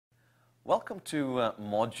Welcome to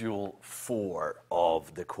Module 4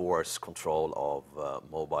 of the course Control of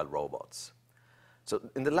Mobile Robots. So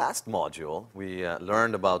in the last module, we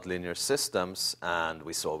learned about linear systems and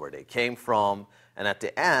we saw where they came from. And at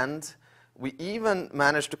the end, we even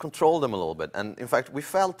managed to control them a little bit. And in fact, we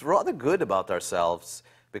felt rather good about ourselves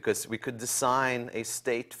because we could design a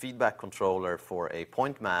state feedback controller for a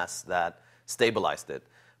point mass that stabilized it.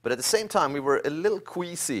 But at the same time, we were a little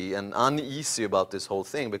queasy and uneasy about this whole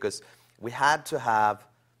thing because we had to have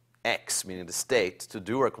X, meaning the state, to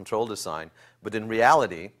do our control design. But in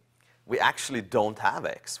reality, we actually don't have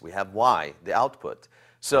X. We have Y, the output.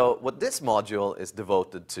 So what this module is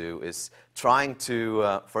devoted to is trying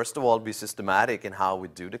to, first of all, be systematic in how we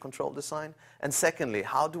do the control design. And secondly,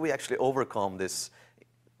 how do we actually overcome this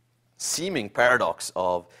seeming paradox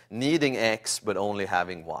of needing X but only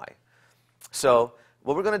having Y? So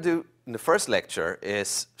what we're going to do in the first lecture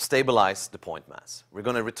is stabilize the point mass. We're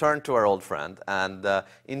going to return to our old friend. And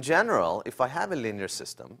in general, if I have a linear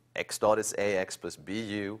system, x dot is ax plus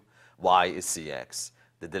bu, y is cx.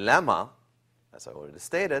 The dilemma, as I already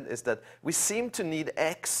stated, is that we seem to need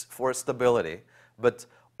x for stability, but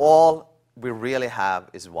all we really have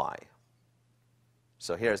is y.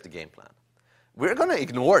 So here's the game plan. We're going to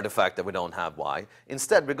ignore the fact that we don't have y.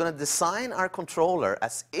 Instead, we're going to design our controller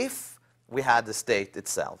as if we had the state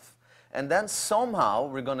itself. And then somehow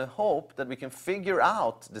we're going to hope that we can figure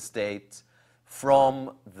out the state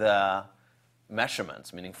from the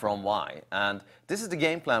measurements, meaning from y. And this is the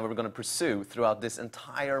game plan we're going to pursue throughout this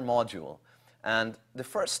entire module. And the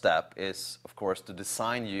first step is, of course, to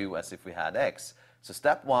design u as if we had x. So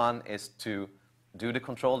step one is to do the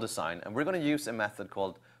control design. And we're going to use a method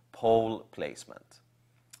called pole placement.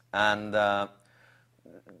 And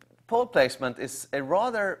pole placement is a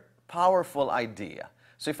rather powerful idea.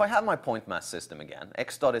 So if I have my point mass system again,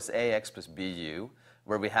 x dot is ax plus bu,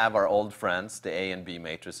 where we have our old friends, the A and B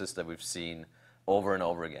matrices that we've seen over and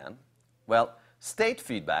over again. Well, state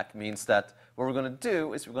feedback means that what we're going to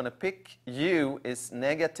do is we're going to pick u is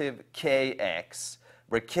negative kx,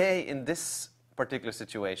 where k in this particular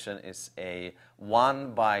situation is a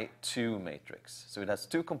 1 by 2 matrix. So it has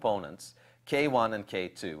two components, k1 and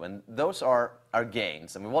k2. And those are our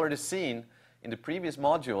gains. And we've already seen in the previous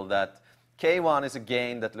module that k1 is a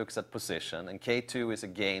gain that looks at position, and k2 is a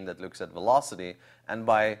gain that looks at velocity. And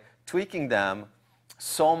by tweaking them,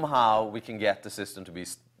 somehow we can get the system to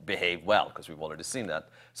behave well, because we've already seen that.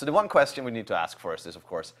 So the one question we need to ask first is, of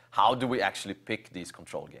course, how do we actually pick these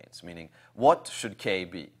control gains? Meaning, what should k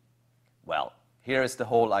be? Well, here is the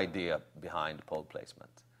whole idea behind pole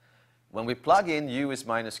placement. When we plug in u is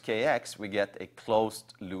minus kx, we get a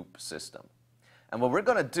closed loop system. And what we're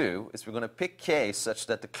going to do is we're going to pick k such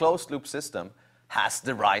that the closed loop system has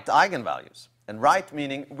the right eigenvalues. And right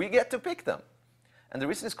meaning we get to pick them. And the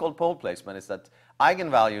reason it's called pole placement is that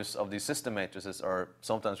eigenvalues of these system matrices are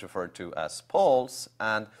sometimes referred to as poles.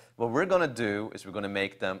 And what we're going to do is we're going to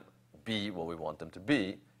make them be what we want them to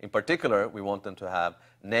be. In particular, we want them to have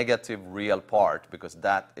negative real part because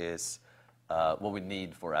that is what we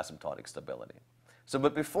need for asymptotic stability. So,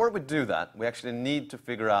 but before we do that, we actually need to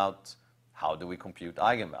figure out how do we compute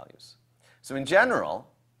eigenvalues. So in general,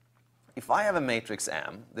 if I have a matrix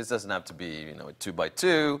M, this doesn't have to be a 2 by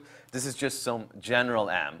 2, this is just some general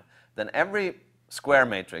M, then every square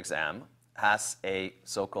matrix M has a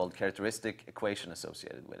so-called characteristic equation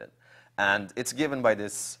associated with it. And it's given by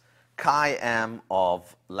this chi M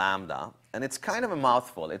of lambda. And it's kind of a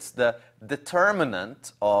mouthful. It's the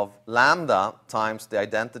determinant of lambda times the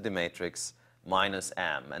identity matrix minus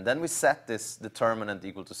M. And then we set this determinant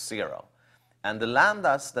equal to 0. And the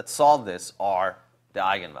lambdas that solve this are the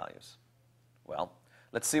eigenvalues. Well,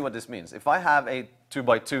 let's see what this means. If I have a 2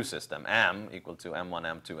 by 2 system, M equal to M1,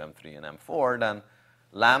 M2, M3, and M4, then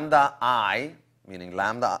lambda I, meaning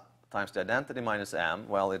lambda times the identity minus M,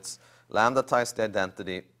 well, it's lambda times the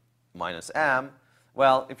identity minus M.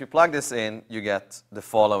 Well, if you plug this in, you get the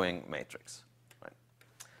following matrix. Right?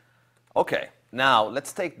 Okay, now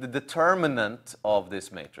let's take the determinant of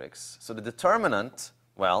this matrix. So the determinant,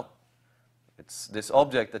 well, it's this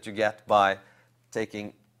object that you get by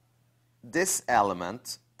taking this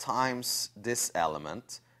element times this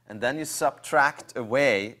element, and then you subtract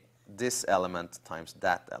away this element times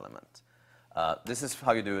that element. This is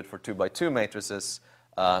how you do it for 2 by 2 matrices.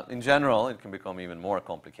 In general, it can become even more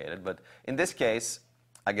complicated, but in this case,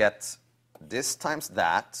 I get this times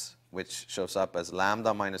that, which shows up as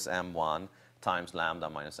lambda minus M1 times lambda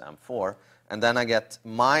minus M4, and then I get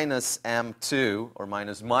minus M2, or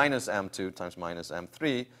minus M2 times minus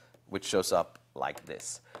M3, which shows up like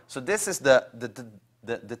this. So this is the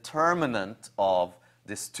determinant of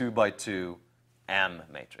this 2 by 2 M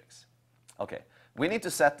matrix. Okay, we need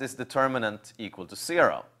to set this determinant equal to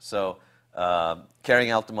 0. So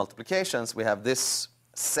carrying out the multiplications, we have this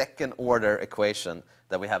second order equation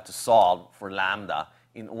that we have to solve for lambda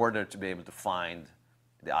in order to be able to find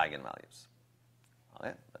the eigenvalues.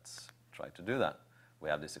 Okay, let's try to do that. We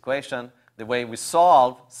have this equation. The way we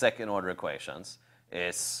solve second order equations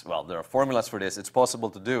is, well, there are formulas for this. It's possible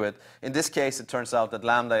to do it. In this case, it turns out that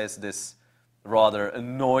lambda is this rather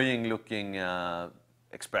annoying looking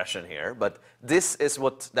expression here, but this is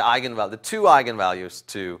what the two eigenvalues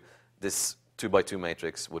to this 2 by 2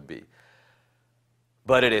 matrix would be.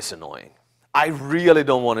 But it is annoying. I really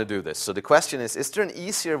don't want to do this. So the question is there an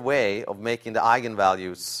easier way of making the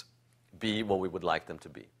eigenvalues be what we would like them to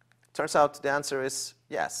be? Turns out the answer is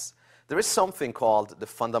yes. There is something called the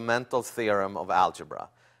fundamental theorem of algebra.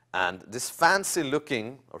 And this fancy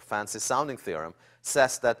looking or fancy sounding theorem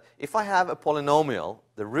says that if I have a polynomial,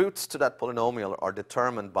 the roots to that polynomial are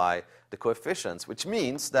determined by the coefficients, which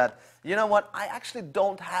means that, you know what, I actually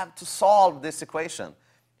don't have to solve this equation.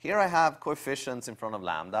 Here I have coefficients in front of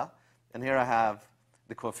lambda, and here I have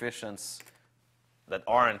the coefficients that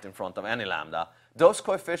aren't in front of any lambda. Those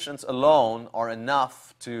coefficients alone are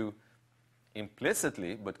enough to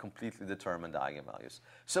implicitly but completely determine the eigenvalues.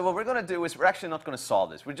 So what we're going to do is we're actually not going to solve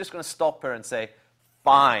this. We're just going to stop here and say,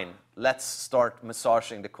 fine, let's start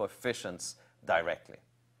massaging the coefficients directly.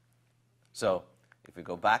 So if we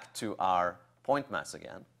go back to our point mass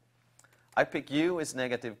again, I pick u is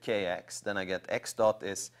negative kx, then I get x dot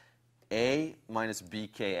is a minus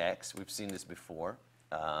bkx. We've seen this before.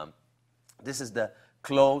 This is the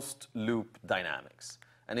closed loop dynamics.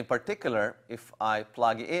 And in particular, if I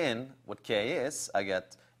plug in what k is, I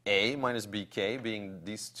get a minus bk, being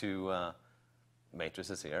these two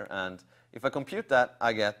matrices here. And if I compute that,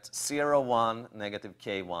 I get 0, 1, negative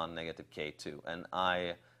k1, negative k2. And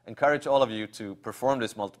I encourage all of you to perform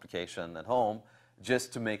this multiplication at home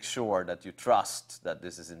just to make sure that you trust that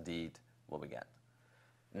this is indeed what we get.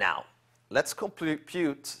 Now, let's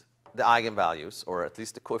compute the eigenvalues, or at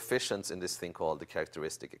least the coefficients in this thing called the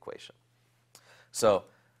characteristic equation. So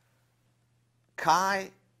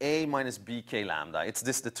chi a minus bk lambda, it's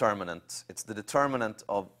this determinant. It's the determinant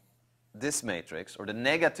of this matrix, or the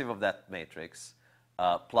negative of that matrix,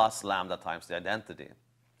 plus lambda times the identity.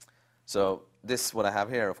 So this, what I have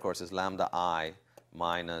here, of course, is lambda I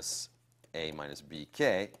minus a minus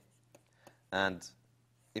bk. And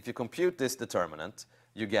if you compute this determinant,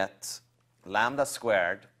 you get lambda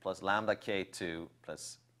squared plus lambda k2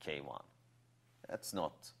 plus k1. That's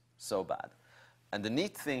not so bad. And the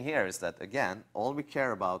neat thing here is that, again, all we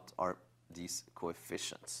care about are these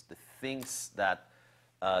coefficients, the things that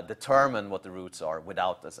determine what the roots are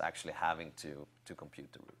without us actually having to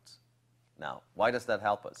compute the roots. Now, why does that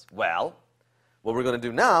help us? Well, what we're going to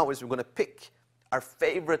do now is we're going to pick our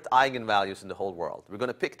favorite eigenvalues in the whole world. We're going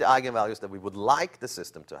to pick the eigenvalues that we would like the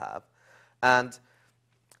system to have. And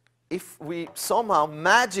if we somehow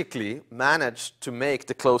magically manage to make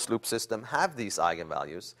the closed loop system have these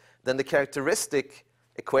eigenvalues, then the characteristic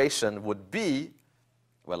equation would be,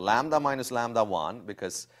 well, lambda minus lambda 1,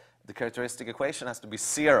 because the characteristic equation has to be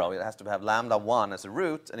 0. It has to have lambda 1 as a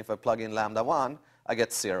root, and if I plug in lambda 1, I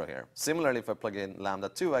get 0 here. Similarly, if I plug in lambda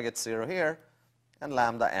 2, I get 0 here, and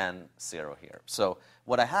lambda n 0 here. So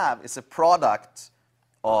what I have is a product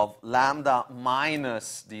of lambda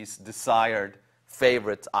minus these desired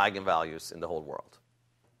favorite eigenvalues in the whole world.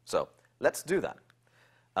 So let's do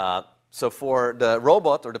that. So for the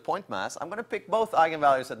robot or the point mass, I'm going to pick both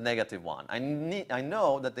eigenvalues at negative 1. I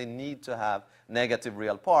know that they need to have negative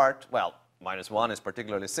real part. Well, minus 1 is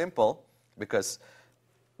particularly simple because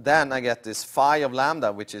then I get this phi of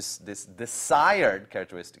lambda, which is this desired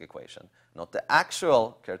characteristic equation. Not the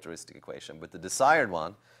actual characteristic equation, but the desired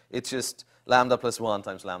one. It's just lambda plus 1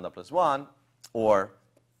 times lambda plus 1. Or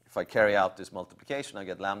if I carry out this multiplication, I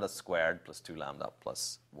get lambda squared plus 2 lambda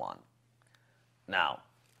plus 1. Now,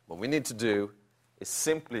 what we need to do is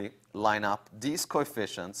simply line up these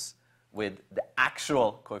coefficients with the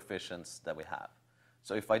actual coefficients that we have.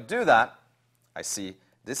 So if I do that, I see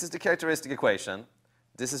this is the characteristic equation.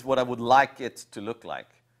 This is what I would like it to look like.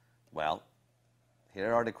 Well,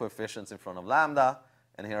 here are the coefficients in front of lambda,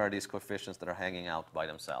 and here are these coefficients that are hanging out by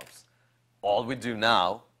themselves. All we do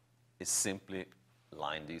now is simply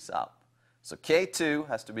line these up. So k2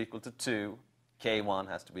 has to be equal to 2, k1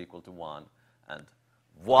 has to be equal to 1, and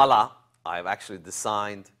voila, I've actually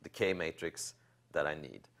designed the K matrix that I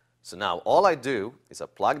need. So now all I do is I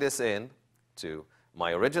plug this in to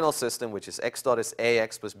my original system, which is x dot is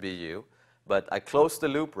ax plus bu, but I close the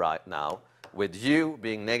loop right now with u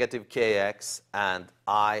being negative kx, and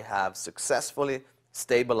I have successfully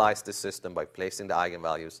stabilized the system by placing the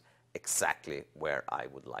eigenvalues exactly where I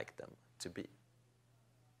would like them to be.